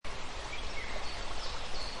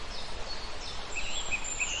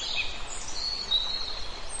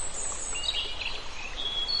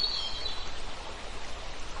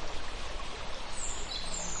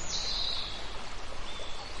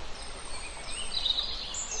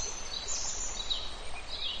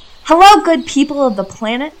Hello, good people of the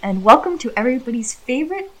planet, and welcome to everybody's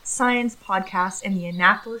favorite science podcast in the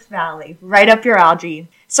Annapolis Valley, right up your algae.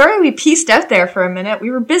 Sorry we pieced out there for a minute.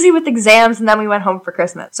 We were busy with exams and then we went home for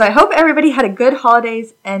Christmas. So I hope everybody had a good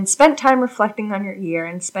holidays and spent time reflecting on your year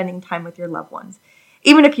and spending time with your loved ones,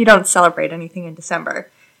 even if you don't celebrate anything in December.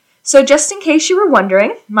 So just in case you were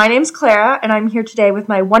wondering, my name's Clara, and I'm here today with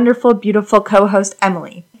my wonderful, beautiful co-host,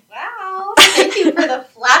 Emily. Wow, thank you for the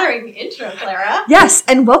flattering intro, Clara. Yes,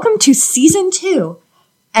 and welcome to Season 2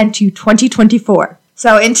 and to 2024.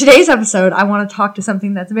 So in today's episode, I want to talk to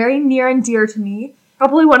something that's very near and dear to me,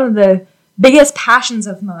 probably one of the biggest passions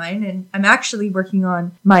of mine, and I'm actually working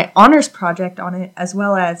on my honors project on it, as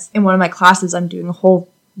well as in one of my classes, I'm doing a whole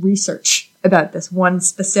research about this one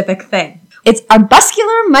specific thing. It's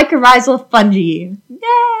Arbuscular Mycorrhizal Fungi.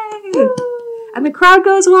 Yay! Woo! And the crowd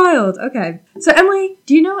goes wild. Okay. So, Emily,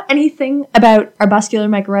 do you know anything about Arbuscular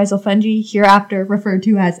Mycorrhizal Fungi, hereafter referred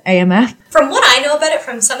to as AMF? From what I know about it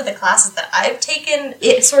from some of the classes that I've taken,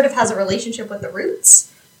 it sort of has a relationship with the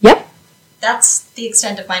roots. Yep. That's the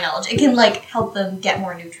extent of my knowledge. It can, help them get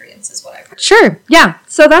more nutrients, is what I've heard. Sure. Yeah.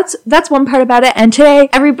 So that's one part about it. And today,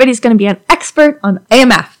 everybody's going to be an expert on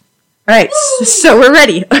AMF. All right. So we're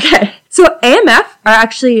ready. Okay. So AMF are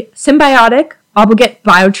actually symbiotic obligate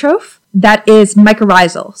biotroph that is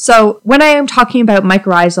mycorrhizal. So when I am talking about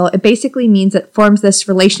mycorrhizal, it basically means it forms this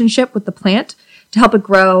relationship with the plant to help it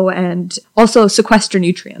grow and also sequester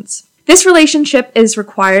nutrients. This relationship is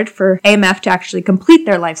required for AMF to actually complete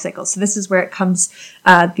their life cycle. So this is where it comes,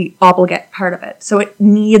 the obligate part of it. So it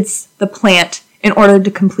needs the plant in order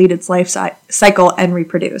to complete its life cycle and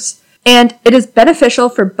reproduce. And it is beneficial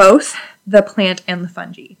for both the plant and the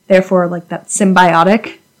fungi. Therefore, that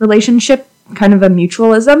symbiotic relationship, kind of a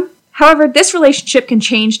mutualism. However, this relationship can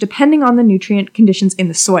change depending on the nutrient conditions in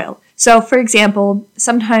the soil. So, for example,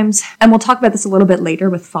 sometimes, and we'll talk about this a little bit later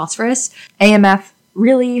with phosphorus, AMF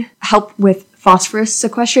really help with phosphorus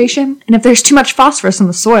sequestration. And if there's too much phosphorus in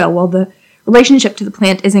the soil, well, the relationship to the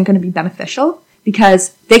plant isn't going to be beneficial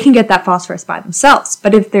because they can get that phosphorus by themselves.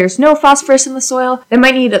 But if there's no phosphorus in the soil, they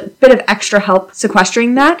might need a bit of extra help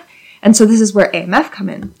sequestering that. And so this is where AMF come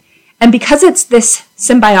in. And because it's this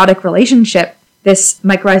symbiotic relationship, this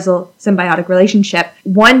mycorrhizal symbiotic relationship,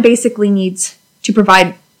 one basically needs to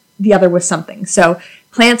provide the other with something. So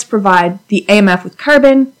plants provide the AMF with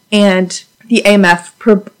carbon, and the AMF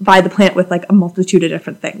provide the plant with a multitude of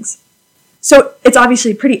different things. So it's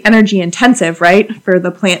obviously pretty energy intensive, right, for the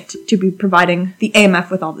plant to be providing the AMF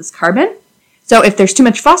with all this carbon. So if there's too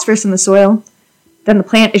much phosphorus in the soil, then the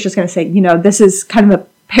plant is just going to say, this is kind of a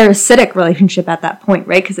parasitic relationship at that point,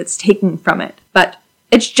 right, because it's taking from it. But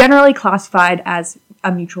it's generally classified as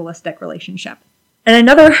a mutualistic relationship. And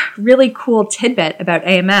another really cool tidbit about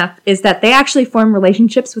AMF is that they actually form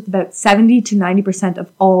relationships with about 70 to 90%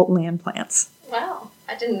 of all land plants. Wow,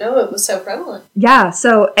 I didn't know it was so prevalent. Yeah,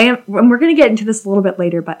 so and we're going to get into this a little bit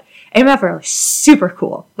later, but AMF are super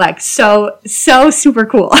cool. So super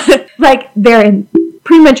cool. They're in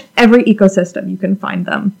pretty much every ecosystem you can find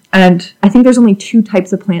them. And I think there's only 2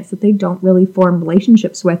 types of plants that they don't really form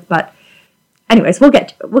relationships with, but anyways, we'll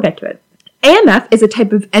get to it. AMF is a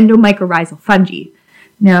type of endomycorrhizal fungi.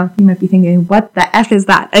 Now, you might be thinking, what the F is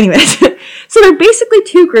that? Anyways, so they're basically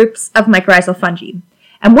 2 groups of mycorrhizal fungi.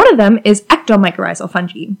 And one of them is ectomycorrhizal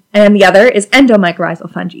fungi, and the other is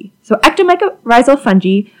endomycorrhizal fungi. So ectomycorrhizal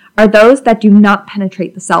fungi are those that do not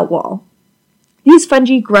penetrate the cell wall. These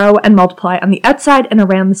fungi grow and multiply on the outside and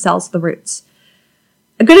around the cells of the roots.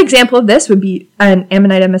 A good example of this would be an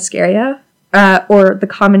Amanita muscaria, or the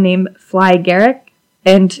common name fly agaric.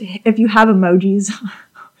 And if you have emojis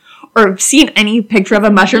or seen any picture of a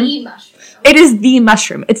mushroom, it is the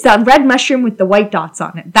mushroom. It's that red mushroom with the white dots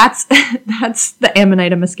on it. That's the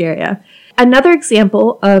Amanita muscaria. Another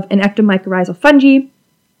example of an ectomycorrhizal fungi,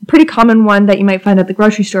 pretty common one that you might find at the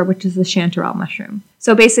grocery store, which is the chanterelle mushroom.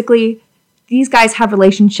 So basically, these guys have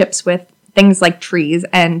relationships with things like trees,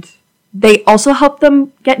 and they also help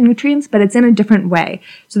them get nutrients, but it's in a different way.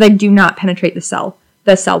 So they do not penetrate the cell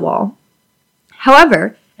wall.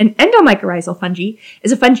 However, an endomycorrhizal fungi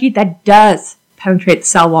is a fungi that does penetrate the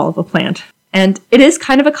cell wall of a plant. And it is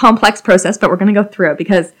kind of a complex process, but we're going to go through it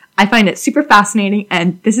because I find it super fascinating,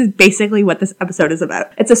 and this is basically what this episode is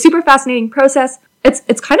about. It's a super fascinating process.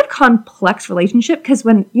 It's kind of complex relationship because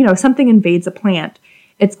when, something invades a plant,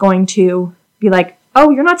 it's going to be like, oh,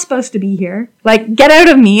 you're not supposed to be here. Get out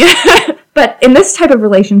of me. But in this type of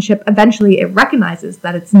relationship, eventually it recognizes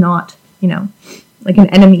that it's not, an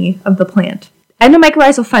enemy of the plant.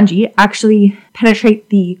 Endomycorrhizal fungi actually penetrate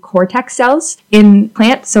the cortex cells in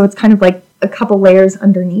plant, so it's kind of like a couple layers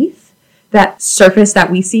underneath that surface that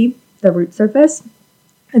we see, the root surface.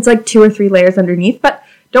 It's like 2 or 3 layers underneath, but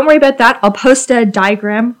don't worry about that. I'll post a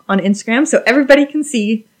diagram on Instagram so everybody can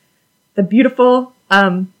see the beautiful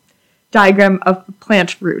diagram of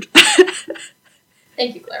plant root.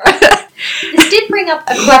 Thank you, Clara. This did bring up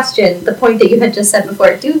a question, the point that you had just said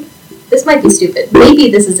before. This might be stupid. Maybe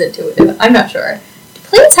this is intuitive. I'm not sure. Do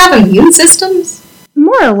plants have immune systems?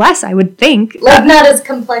 More or less, I would think. Like, not as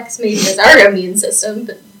complex maybe as our immune system,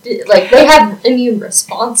 but like they have immune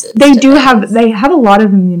responses. They have a lot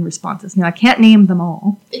of immune responses. Now, I can't name them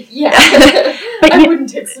all. Yeah. But I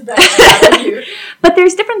wouldn't expect that of you. But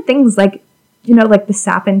there's different things like, like the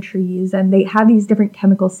sap in trees, and they have these different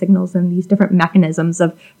chemical signals and these different mechanisms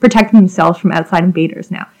of protecting themselves from outside invaders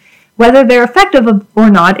now. Whether they're effective or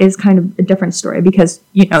not is kind of a different story because,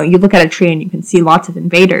 you look at a tree and you can see lots of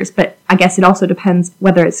invaders, but I guess it also depends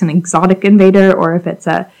whether it's an exotic invader or if it's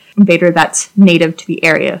a invader that's native to the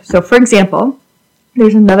area. So, for example,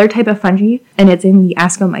 there's another type of fungi, and it's in the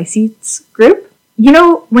Ascomycetes group.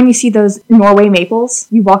 When you see those Norway maples,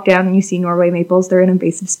 you walk down and you see Norway maples, they're an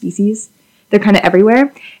invasive species. They're kind of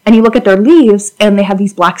everywhere. And you look at their leaves, and they have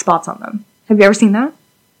these black spots on them. Have you ever seen that?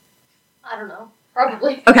 I don't know.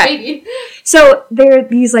 Probably. Okay. Maybe. So they're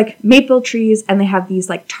these, maple trees, and they have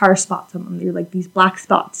these, tar spots on them. They're, these black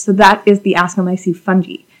spots. So that is the Ascomycetes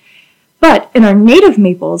fungi. But in our native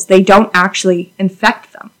maples, they don't actually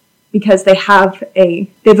infect them because they've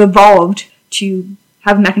evolved to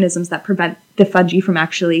have mechanisms that prevent the fungi from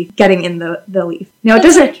actually getting in the leaf. Now,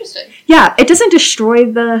 That's interesting. Yeah, it doesn't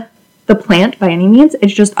destroy the plant by any means.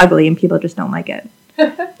 It's just ugly and people just don't like it.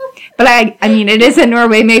 But I mean, it is a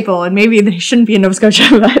Norway maple and maybe they shouldn't be in Nova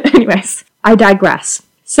Scotia, but anyways, I digress.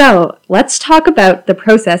 So let's talk about the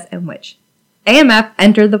process in which AMF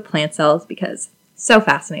enter the plant cells because so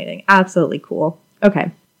fascinating, absolutely cool.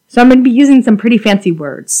 Okay, so I'm going to be using some pretty fancy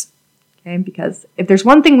words, okay, because if there's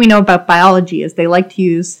one thing we know about biology is they like to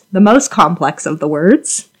use the most complex of the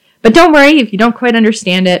words. But don't worry if you don't quite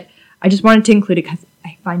understand it. I just wanted to include it because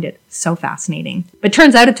I find it so fascinating. But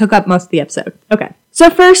turns out it took up most of the episode. Okay,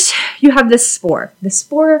 so first you have this spore. The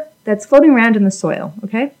spore that's floating around in the soil,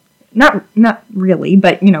 okay? Not really,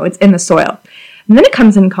 but it's in the soil. And then it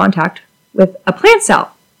comes in contact with a plant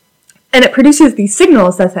cell. And it produces these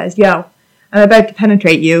signals that says, yo, I'm about to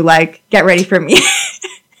penetrate you, get ready for me.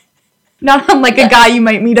 Not unlike a guy you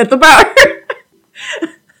might meet at the bar.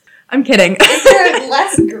 I'm kidding. Is there a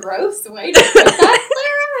less gross way to put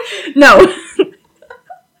that, Clara? No.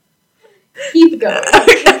 Keep going.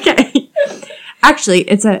 Okay. Actually,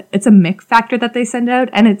 it's a Myc factor that they send out,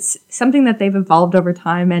 and it's something that they've evolved over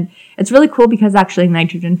time, and it's really cool because actually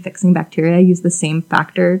nitrogen-fixing bacteria use the same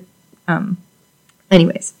factor.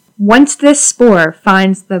 Anyways, once this spore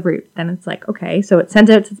finds the root, then it's okay, so it sends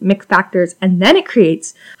out its Myc factors, and then it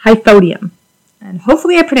creates hyphodium. And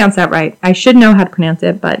hopefully I pronounced that right. I should know how to pronounce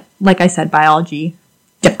it, but like I said, biology,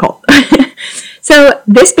 difficult. So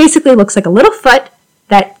this basically looks like a little foot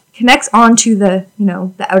that connects onto the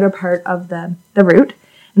outer part of the root.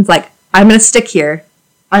 And it's I'm going to stick here.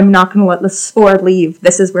 I'm not going to let the spore leave.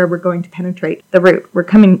 This is where we're going to penetrate the root. We're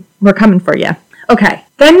coming for you. Okay.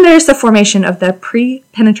 Then there's the formation of the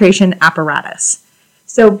pre-penetration apparatus.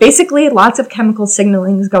 So basically lots of chemical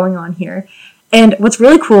signaling is going on here. And what's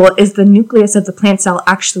really cool is the nucleus of the plant cell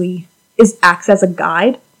actually acts as a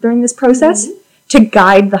guide during this process to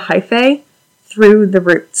guide the hyphae through the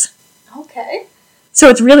roots. Okay. So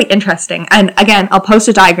it's really interesting. And again, I'll post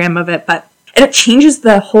a diagram of it, but it changes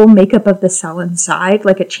the whole makeup of the cell inside.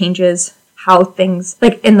 It changes how things,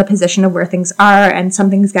 in the position of where things are, and some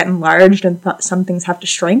things get enlarged and some things have to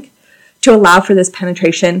shrink to allow for this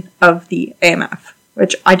penetration of the AMF,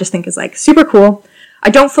 which I just think is super cool. I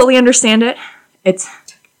don't fully understand it.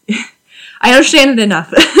 I understand it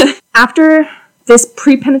enough. After this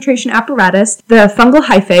pre-penetration apparatus, the fungal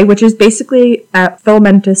hyphae, which is basically a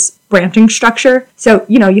filamentous branching structure. So,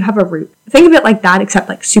 you have a root. Think of it like that,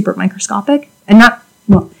 except super microscopic. And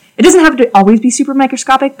it doesn't have to always be super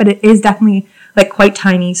microscopic, but it is definitely quite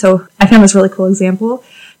tiny. So I found this really cool example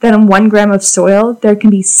that in 1 gram of soil, there can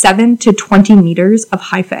be 7 to 20 meters of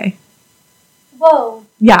hyphae. Whoa.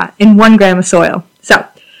 Yeah, in 1 gram of soil. So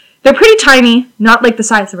they're pretty tiny, not the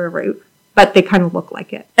size of a root, but they kind of look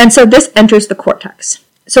like it. And so this enters the cortex.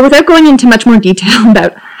 So without going into much more detail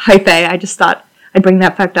about hyphae, I just thought I'd bring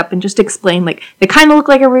that fact up and just explain, they kind of look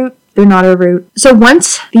like a root, they're not a root. So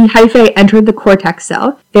once the hyphae enter the cortex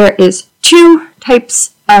cell, there is 2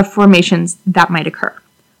 types of formations that might occur.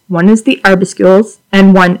 One is the arbuscules,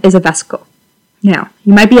 and one is a vesicle. Now,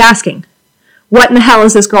 you might be asking, what in the hell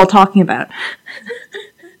is this girl talking about?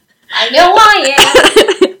 I know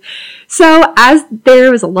I am. So as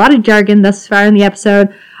there was a lot of jargon thus far in the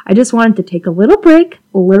episode, I just wanted to take a little break,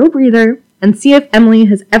 a little breather, and see if Emily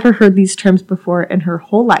has ever heard these terms before in her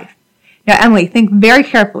whole life. Now, Emily, think very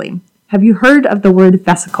carefully. Have you heard of the word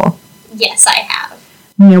vesicle? Yes, I have.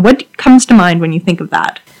 Now, what comes to mind when you think of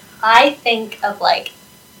that? I think of, like,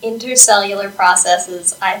 intercellular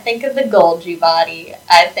processes. I think of the Golgi body.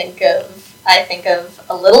 I think of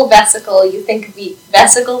a little vesicle. You think of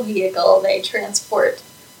vesicle vehicle. They transport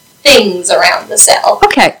things around the cell.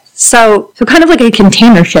 Okay, so kind of like a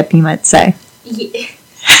container ship, you might say. Yeah.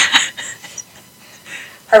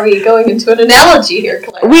 Are we going into an analogy here,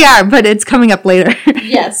 Claire? We are, but it's coming up later.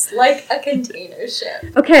 Yes, like a container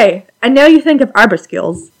ship. Okay, and now you think of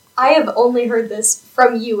arbuscules. I have only heard this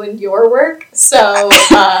from you and your work, so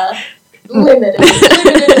limited.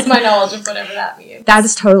 Limited is my knowledge of whatever that means. That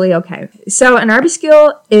is totally okay. So an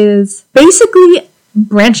arbuscule is basically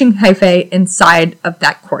branching hyphae inside of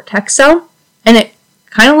that cortex cell, and it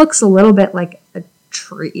kind of looks a little bit like a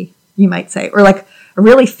tree, you might say, or like a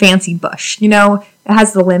really fancy bush. You know, it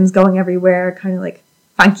has the limbs going everywhere, kind of like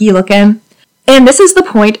funky looking. And this is the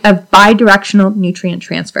point of bidirectional nutrient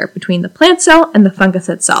transfer between the plant cell and the fungus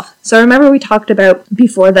itself. So remember we talked about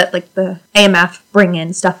before that like the AMF bring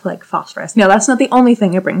in stuff like phosphorus. Now that's not the only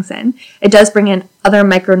thing it brings in. It does bring in other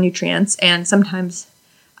micronutrients and sometimes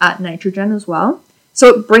nitrogen as well. So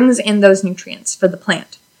it brings in those nutrients for the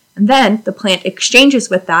plant. And then the plant exchanges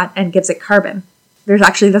with that and gives it carbon. There's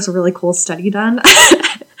actually this really cool study done.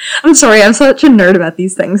 I'm sorry, I'm such a nerd about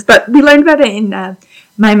these things, but we learned about it in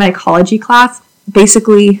my mycology class.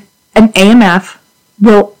 Basically, an AMF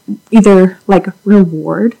will either like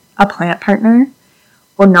reward a plant partner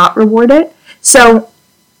or not reward it. So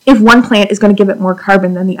if one plant is going to give it more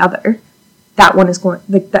carbon than the other, that one is going,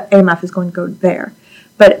 the AMF is going to go there.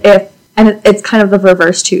 But it's kind of the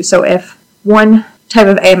reverse too. So if one type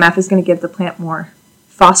of AMF is going to give the plant more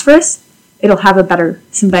phosphorus, it'll have a better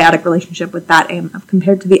symbiotic relationship with that AMF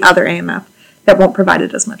compared to the other AMF that won't provide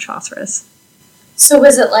it as much phosphorus. So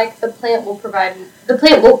is it like the plant will provide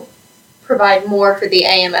more for the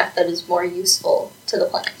AMF that is more useful to the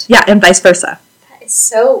plant? Yeah, and vice versa. That is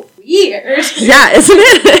so weird. Yeah, isn't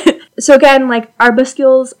it? So again, like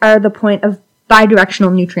arbuscules are the point of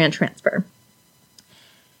bidirectional nutrient transfer.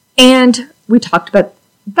 And we talked about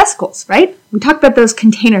vesicles, right? We talked about those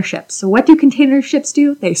container ships. So what do container ships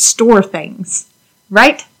do? They store things,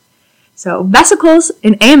 right? So vesicles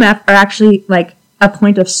in AMF are actually like a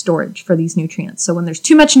point of storage for these nutrients. So when there's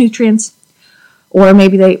too much nutrients, or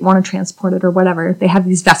maybe they want to transport it or whatever, they have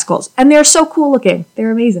these vesicles. And they're so cool looking.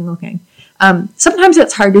 They're amazing looking. Sometimes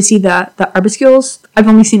it's hard to see the arbuscules. I've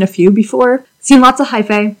only seen a few before. Seen lots of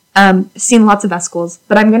hyphae, seen lots of vesicles.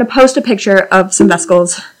 But I'm going to post a picture of some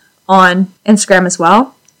vesicles on Instagram as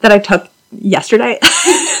well that I took yesterday.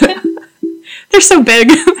 They're so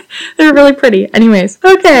big. They're really pretty. Anyways,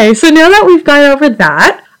 okay, so now that we've gone over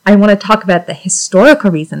that, I want to talk about the historical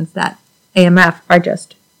reasons that AMF are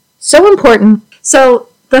just so important. So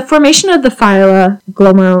the formation of the phyla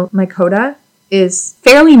Glomeromycota is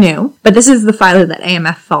fairly new, but this is the phyla that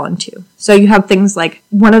AMF fall into. So you have things like,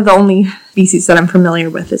 one of the only species that I'm familiar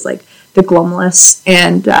with is like the Glomalus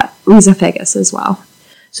and Rhizophagus as well.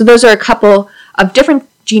 So those are a couple of different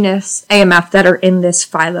genus AMF that are in this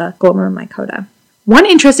phyla Glomeromycota. One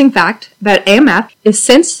interesting fact about AMF is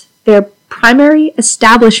since their primary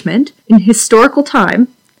establishment in historical time,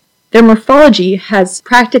 their morphology has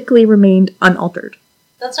practically remained unaltered.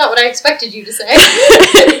 That's not what I expected you to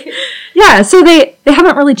say. Yeah, so they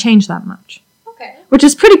haven't really changed that much. Okay. Which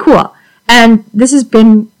is pretty cool. And this has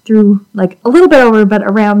been through like a little bit over, but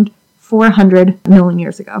around 400 million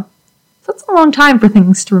years ago. So it's a long time for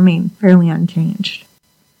things to remain fairly unchanged.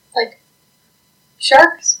 Like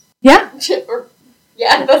sharks? Yeah.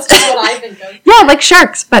 Yeah, that's just what I think of. Yeah, like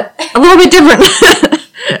sharks, but a little bit different.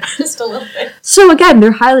 Just a little bit. So again,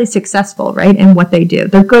 they're highly successful, right, in what they do.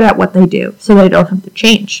 They're good at what they do, so they don't have to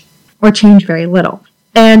change, or change very little.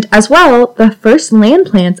 And as well, the first land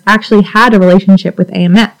plants actually had a relationship with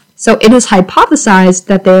AMF. So it is hypothesized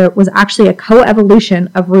that there was actually a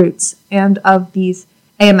coevolution of roots and of these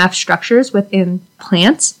AMF structures within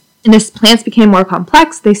plants. And as plants became more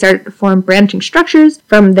complex, they started to form branching structures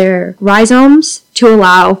from their rhizomes to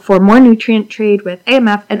allow for more nutrient trade with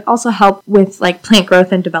AMF and also help with like plant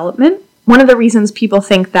growth and development. One of the reasons people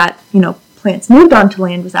think that, plants moved onto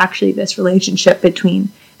land was actually this relationship between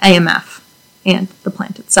AMF and the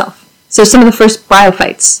plant itself. So some of the first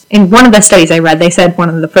bryophytes, in one of the studies I read, they said one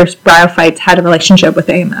of the first bryophytes had a relationship with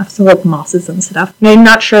AMF, so like mosses and stuff. And I'm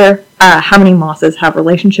not sure how many mosses have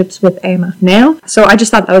relationships with AMF now, so I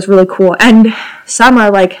just thought that was really cool. And some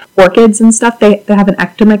are like orchids and stuff. They have an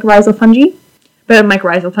ectomycorrhizal fungi, but a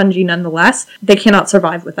mycorrhizal fungi nonetheless. They cannot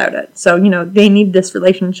survive without it. So, they need this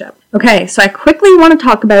relationship. Okay, so I quickly want to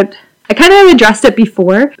talk about, I kind of addressed it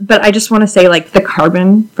before, but I just want to say like the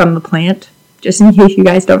carbon from the plant, just in case you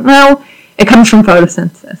guys don't know, it comes from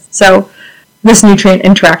photosynthesis. So this nutrient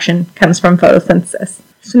interaction comes from photosynthesis.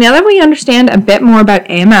 So now that we understand a bit more about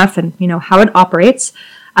AMF and, how it operates,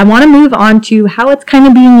 I want to move on to how it's kind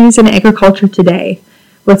of being used in agriculture today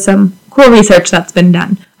with some cool research that's been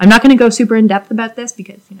done. I'm not going to go super in depth about this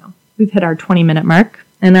because, we've hit our 20-minute mark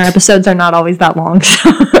and our episodes are not always that long. So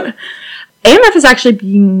AMF is actually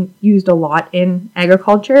being used a lot in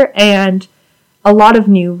agriculture, and a lot of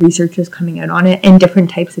new research is coming out on it in different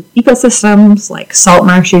types of ecosystems, like salt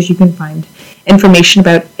marshes. You can find information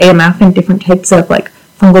about AMF in different types of like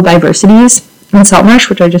fungal diversities in salt marsh,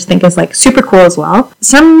 which I just think is like super cool as well.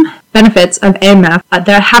 Some benefits of AMF that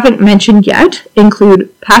I haven't mentioned yet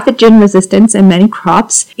include pathogen resistance in many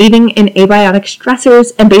crops, aiding in abiotic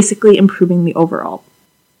stressors, and basically improving the overall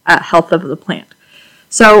health of the plant.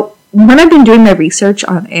 So when I've been doing my research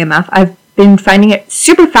on AMF, I've been finding it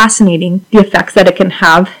super fascinating, the effects that it can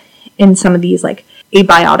have in some of these like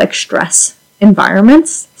abiotic stress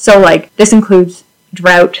environments. So like this includes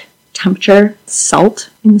drought, temperature, salt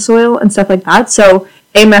in the soil, and stuff like that. So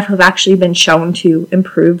AMF have actually been shown to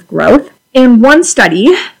improve growth. In one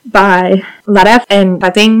study by Ladeff and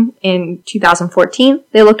Bazing in 2014,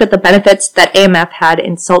 they looked at the benefits that AMF had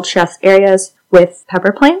in salt stress areas with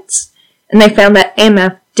pepper plants, and they found that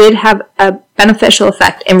AMF did have a beneficial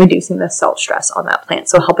effect in reducing the salt stress on that plant,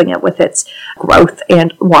 so helping it with its growth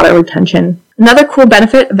and water retention. Another cool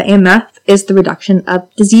benefit of AMF is the reduction of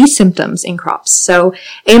disease symptoms in crops. So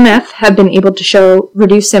AMF have been able to show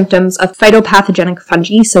reduced symptoms of phytopathogenic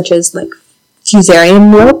fungi, such as like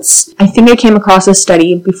fusarium wilts. I think I came across a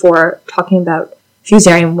study before talking about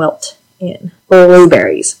fusarium wilt in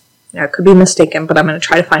blueberries. Now, I could be mistaken, but I'm going to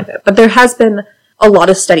try to find it. But there has been a lot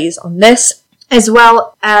of studies on this, as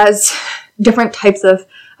well as different types of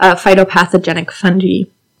phytopathogenic fungi.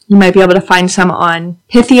 You might be able to find some on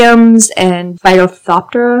Pythiums and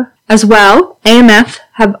Phytophthora as well. AMF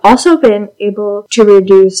have also been able to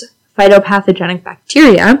reduce phytopathogenic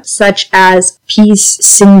bacteria, such as P.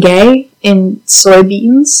 syngae in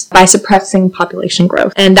soybeans, by suppressing population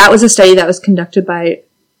growth. And that was a study that was conducted by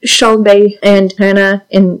Schulbe and Hanna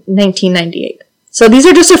in 1998. So these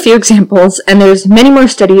are just a few examples, and there's many more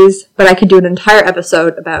studies, but I could do an entire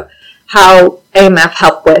episode about how AMF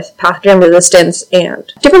help with pathogen resistance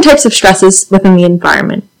and different types of stresses within the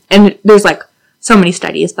environment. And there's like so many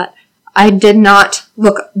studies, but I did not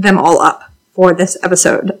look them all up for this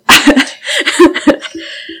episode.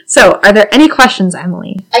 So, are there any questions,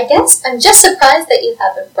 Emily? I guess I'm just surprised that you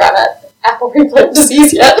haven't brought up apple replant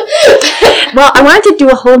disease yet. Well, I wanted to do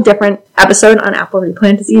a whole different episode on apple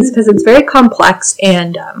replant disease because it's very complex,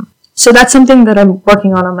 and so that's something that I'm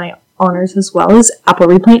working on my honors as well, is apple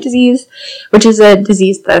replant disease, which is a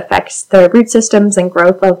disease that affects the root systems and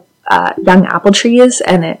growth of young apple trees,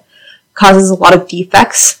 and it causes a lot of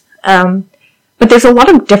defects. But there's a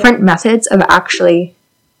lot of different methods of actually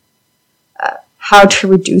how to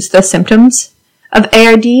reduce the symptoms of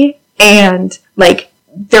ARD, and like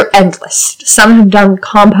they're endless. Some have done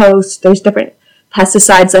compost, there's different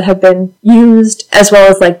pesticides that have been used, as well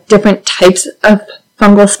as like different types of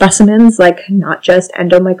fungal specimens, like not just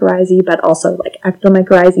endomycorrhizae, but also like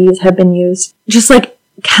ectomycorrhizae have been used. Just like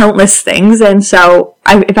countless things. And so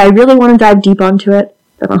if I really want to dive deep onto it,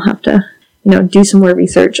 then I'll have to, do some more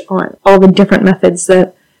research on all the different methods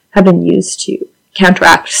that have been used to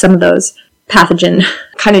counteract some of those pathogen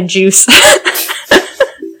kind of juice.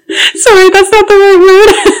 Sorry, that's not the right word.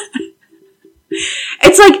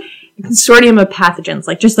 It's like a consortium of pathogens,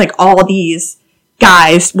 like just like all these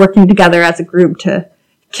guys working together as a group to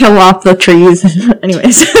kill off the trees.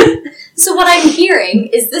 Anyways. So what I'm hearing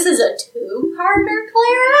is this is a two-parter,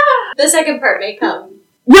 Clara? The second part may come.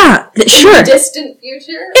 Yeah, sure. In the distant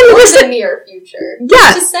future? In the near future?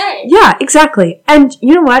 Yeah. What's to say? Yeah, exactly. And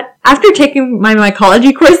you know what? After taking my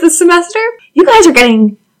mycology course this semester, you guys are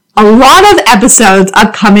getting a lot of episodes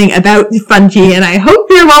upcoming about fungi, and I hope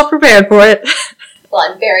you're well prepared for it. Well,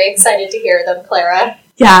 I'm very excited to hear them, Clara.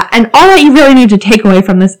 Yeah, and all that you really need to take away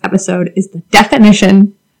from this episode is the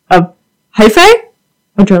definition of hyphae,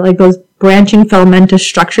 which are like those branching filamentous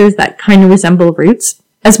structures that kind of resemble roots,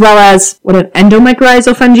 as well as what an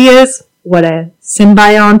endomycorrhizal fungi is, what a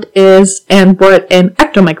symbiont is, and what an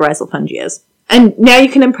ectomycorrhizal fungi is. And now you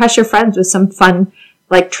can impress your friends with some fun,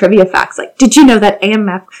 like, trivia facts. Like, did you know that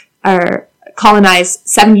AMF colonize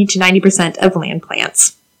 70 to 90% of land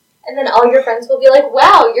plants? And then all your friends will be like,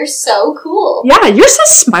 wow, you're so cool. Yeah, you're so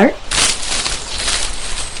smart.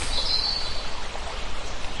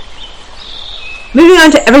 Moving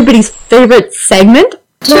on to everybody's favorite segment.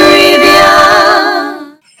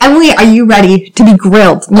 Trivia! Emily, are you ready to be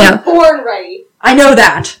grilled? I'm born ready. I know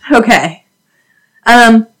that. Okay.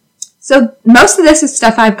 So most of this is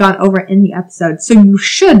stuff I've gone over in the episode, so you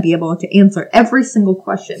should be able to answer every single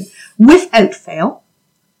question without fail.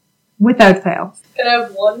 Without fail. Can I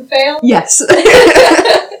have one fail? Yes.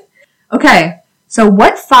 Okay, so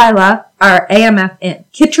what phyla are AMF in?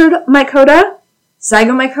 Chytrid mycota,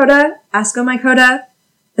 Zygomycota, Ascomycota,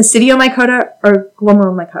 Basidiomycota, or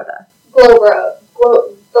Glomeromycota?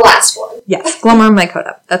 The last one. Yes,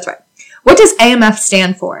 Glomeromycota. That's right. What does AMF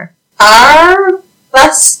stand for?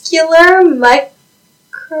 Arbuscular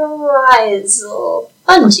Mycorrhizal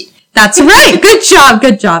Fungi. That's right. Good job.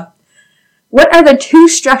 Good job. What are the two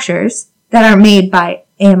structures that are made by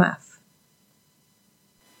AMF?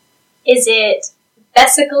 Is it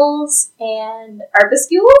vesicles and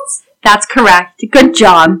arbuscules? That's correct. Good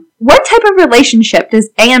job. What type of relationship does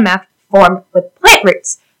AMF form with plant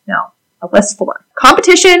roots? Now, I'll list 4.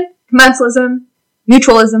 Competition, commensalism,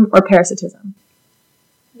 mutualism, or parasitism?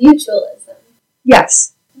 Mutualism.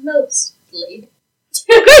 Yes. Mostly.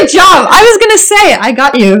 Good job. I was going to say, I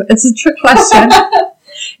got you. It's a trick question.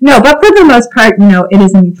 No, but for the most part, it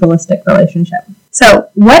is a mutualistic relationship. So,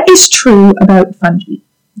 what is true about fungi?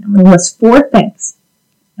 I'm going to list 4 things.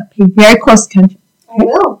 Now, pay very close attention. I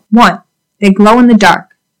will. 1, they glow in the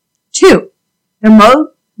dark. 2, they're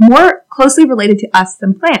more closely related to us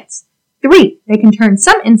than plants. 3, they can turn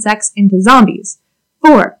some insects into zombies.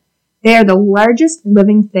 4, they are the largest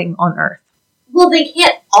living thing on Earth. Well, they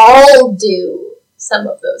can't all do some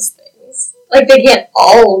of those things. Like, they can't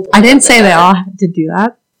all do I didn't say they all had to do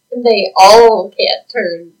that. And they all can't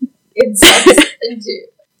turn insects into...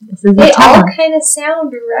 This is They all kind of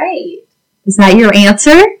sound right. Is that your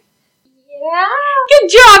answer? Yeah. Good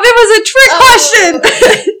job! It was a trick question!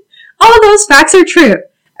 All of those facts are true.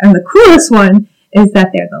 And the coolest one is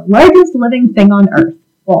that they're the largest living thing on Earth.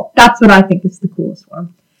 Well, that's what I think is the coolest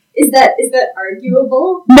one. Is that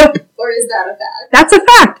arguable? Nope. Or is that a fact? That's a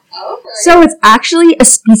fact. Oh, right. So it's actually a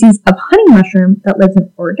species of honey mushroom that lives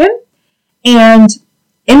in Oregon. And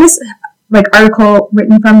in this article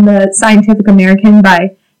written from the Scientific American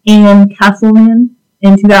by Ian Castleman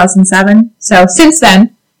in 2007. So since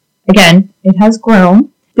then, again, it has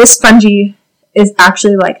grown. This fungi is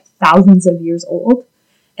actually thousands of years old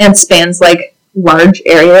and spans large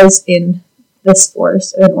areas in this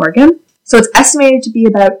forest in Oregon. So it's estimated to be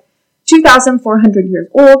about 2,400 years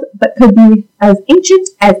old, but could be as ancient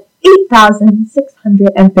as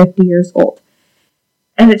 8,650 years old.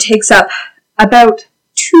 And it takes up about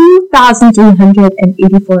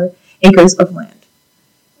 2,384 acres of land.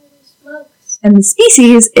 And the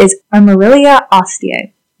species is Armillaria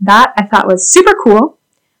ostea. That I thought was super cool.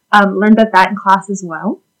 Learned about that in class as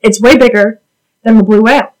well. It's way bigger than the blue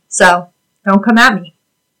whale, so don't come at me.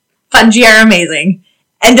 Fungi are amazing.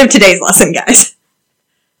 End of today's lesson, guys.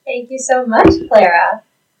 Thank you so much, Clara.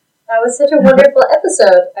 That was such a wonderful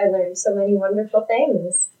episode. I learned so many wonderful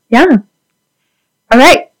things. Yeah. All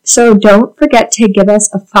right. So don't forget to give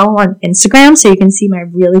us a follow on Instagram so you can see my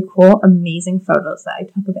really cool, amazing photos that I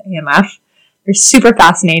took of AMF. They're super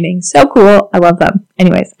fascinating. So cool. I love them.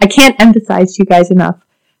 Anyways, I can't emphasize to you guys enough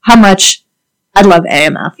how much I love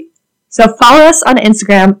AMF. So follow us on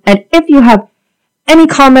Instagram. And if you have any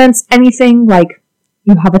comments, anything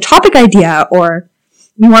you have a topic idea or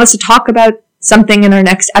you want us to talk about something in our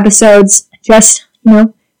next episodes, just,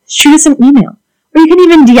 shoot us an email. Or you can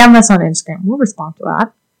even DM us on Instagram. We'll respond to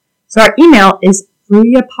that. So our email is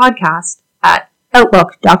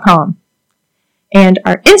fruiapodcast@outlook.com. And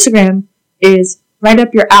our Instagram is Write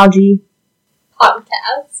Up Your Algae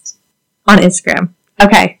Podcast on Instagram.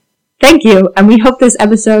 Okay. Thank you. And we hope this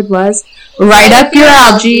episode was Write Up Your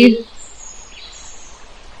Algae.